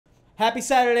Happy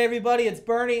Saturday, everybody. It's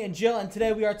Bernie and Jill, and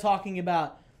today we are talking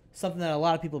about something that a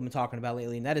lot of people have been talking about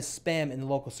lately, and that is spam in the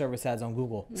local service ads on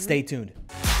Google. Stay tuned.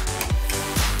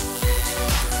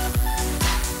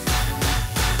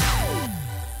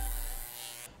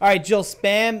 All right, Jill,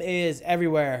 spam is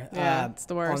everywhere. It's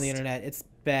the worst. On the internet. It's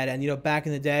bad. And, you know, back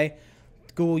in the day,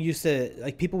 Google used to,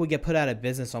 like, people would get put out of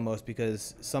business almost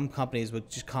because some companies would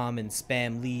just come and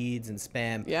spam leads and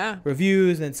spam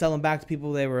reviews and then sell them back to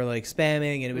people they were, like,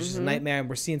 spamming, and it was just a nightmare. And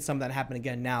we're seeing some of that happen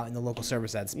again now in the local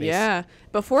service ad space. Yeah.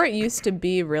 Before it used to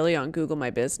be really on Google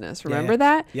My Business. Remember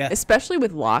that? Yeah. Especially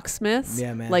with locksmiths.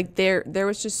 Yeah, man. Like, there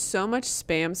was just so much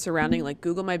spam surrounding, like,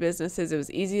 Google My Businesses. It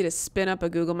was easy to spin up a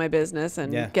Google My Business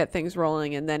and get things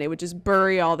rolling, and then it would just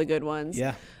bury all the good ones.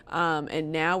 Yeah.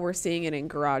 And now we're seeing it in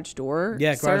garage door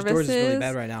services. Garage doors is really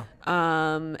bad right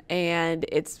now. And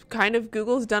it's kind of,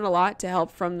 Google's done a lot to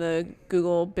help from the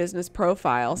Google business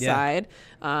profile side.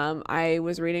 I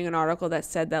was reading an article that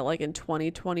said that, like, in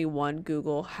 2021,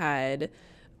 Google had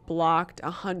blocked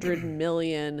 100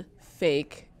 million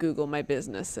fake Google My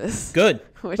Businesses. Good.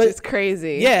 Which is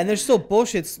crazy. Yeah, and there's still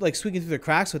bullshit, like, squeaking through the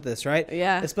cracks with this, right?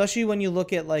 Yeah. Especially when you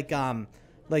look at,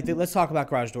 let's talk about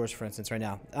garage doors, for instance, right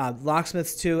now.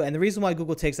 Locksmiths, too. And the reason why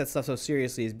Google takes that stuff so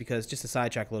seriously is because, just to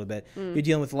sidetrack a little bit, you're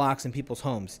dealing with locks in people's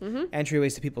homes,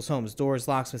 entryways to people's homes, doors,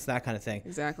 locksmiths, that kind of thing.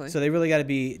 Exactly. So they really got to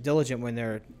be diligent when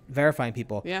they're verifying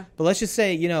people. Yeah. But let's just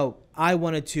say, you know, I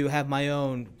wanted to have my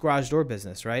own garage door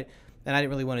business, right? And I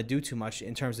didn't really want to do too much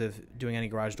in terms of doing any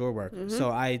garage door work. So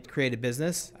I create a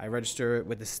business. I register it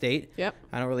with the state. Yep.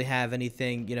 I don't really have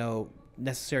anything, you know,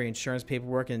 necessary insurance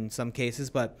paperwork in some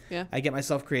cases, but I get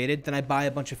myself created. Then I buy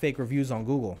a bunch of fake reviews on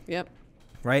Google. Yep.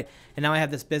 Right? And now I have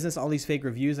this business, all these fake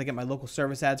reviews. I get my local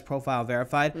service ads profile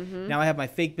verified. Now I have my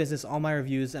fake business, all my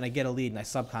reviews, and I get a lead and I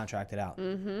subcontract it out.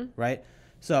 Right?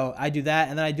 So I do that,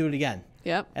 and then I do it again.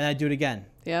 Yep. And I do it again.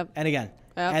 Yep. And again.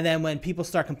 Yep. And then when people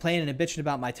start complaining and bitching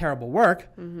about my terrible work,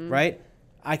 right,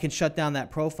 I can shut down that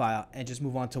profile and just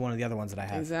move on to one of the other ones that I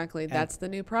have. Exactly. And that's the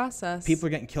new process. people are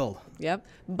getting killed. Yep.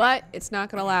 But it's not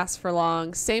going to last for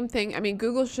long. Same thing. I mean,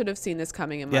 Google should have seen this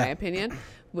coming, in my opinion.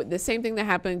 The same thing that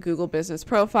happened in Google Business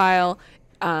Profile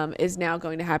is now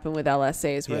going to happen with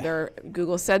LSAs, where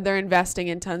Google said they're investing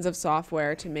in tons of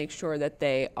software to make sure that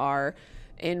they are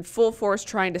in full force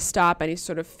trying to stop any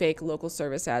sort of fake local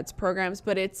service ads programs,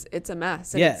 but it's a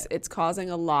mess. And it's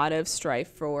causing a lot of strife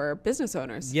for business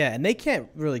owners. Yeah, and they can't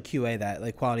really QA that,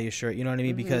 like, quality assurance, you know what I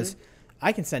mean? Because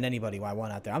I can send anybody who I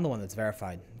want out there. I'm the one that's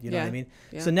verified, you know what I mean?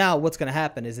 Yeah. So now what's going to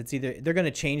happen is it's either they're going to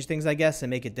change things, I guess,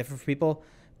 and make it different for people,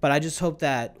 but I just hope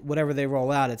that whatever they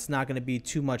roll out, it's not going to be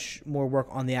too much more work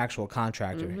on the actual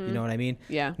contractor, you know what I mean?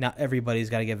 Yeah. Now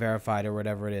everybody's got to get verified or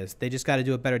whatever it is. They just got to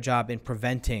do a better job in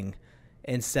preventing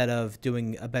instead of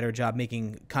doing a better job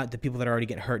making the people that already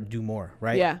get hurt do more,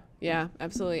 right? Yeah, yeah,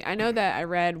 absolutely. I know that I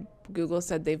read Google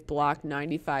said they've blocked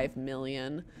 95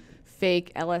 million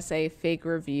fake LSA, fake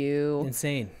review.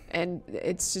 Insane. And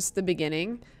it's just the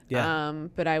beginning. Yeah.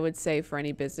 But I would say for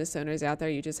any business owners out there,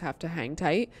 you just have to hang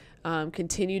tight.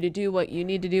 Continue to do what you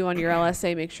need to do on your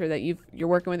LSA. Make sure that you're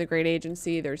working with a great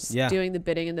agency. They're doing the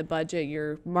bidding and the budget.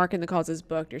 You're marking the calls as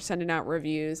booked. You're sending out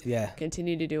reviews. Yeah.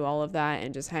 Continue to do all of that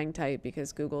and just hang tight,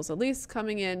 because Google's at least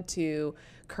coming in to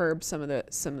curb some of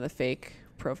the fake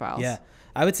profiles. Yeah.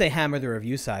 I would say hammer the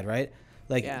review side, right?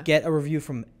 Like, get a review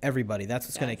from everybody. That's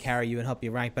what's going to carry you and help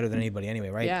you rank better than anybody anyway,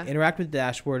 right? Yeah. Interact with the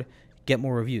dashboard. Get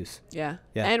more reviews. Yeah.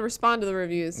 And respond to the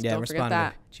reviews. Yeah, Don't forget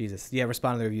that. Yeah,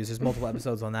 respond to the reviews. There's multiple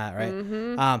episodes on that,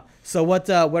 right? So what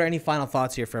are any final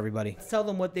thoughts here for everybody? Tell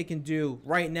them what they can do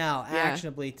right now,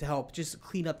 actionably, to help just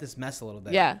clean up this mess a little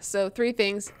bit. Yeah. So 3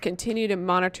 things. Continue to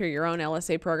monitor your own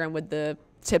LSA program with the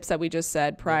tips that we just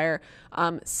said prior.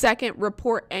 Second,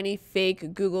 report any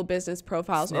fake Google business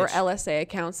profiles or LSA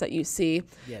accounts that you see.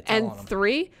 And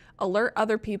 3, alert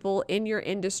other people in your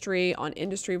industry on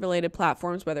industry related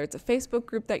platforms, whether it's a Facebook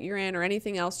group that you're in or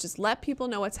anything else. Just let people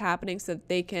know what's happening so that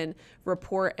they can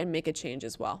report and make a change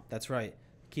as well. That's right.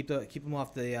 Keep them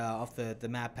off the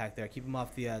map pack there. Keep them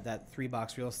off the that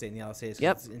 3-box real estate in the LSAs.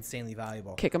 It's insanely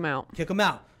valuable. Kick them out. Kick them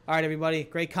out. All right, everybody.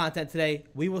 Great content today.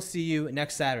 We will see you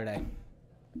next Saturday.